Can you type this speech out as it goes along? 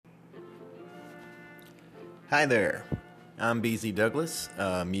Hi there. I'm BZ Douglas,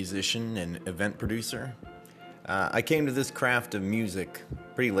 a musician and event producer. I came to this craft of music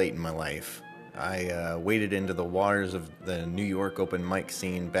pretty late in my life. I waded into the waters of the New York open mic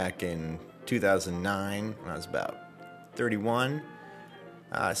scene back in 2009 when I was about 31.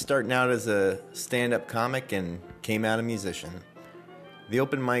 Starting out as a stand-up comic and came out a musician. The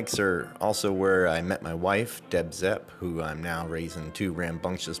open mics are also where I met my wife, Deb Zepp, who I'm now raising two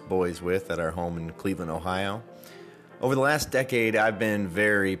rambunctious boys with at our home in Cleveland, Ohio. Over the last decade, I've been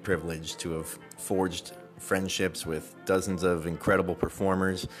very privileged to have forged friendships with dozens of incredible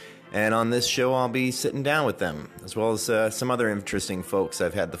performers, and on this show I'll be sitting down with them, as well as some other interesting folks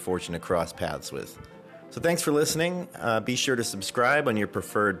I've had the fortune to cross paths with. So thanks for listening. Be sure to subscribe on your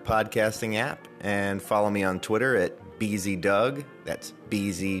preferred podcasting app, and follow me on Twitter at BZDoug, that's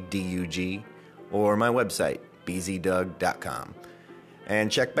BZDUG, or my website, bzdoug.com.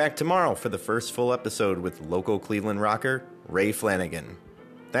 And check back tomorrow for the first full episode with local Cleveland rocker Ray Flanagan.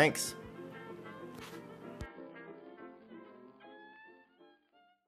 Thanks.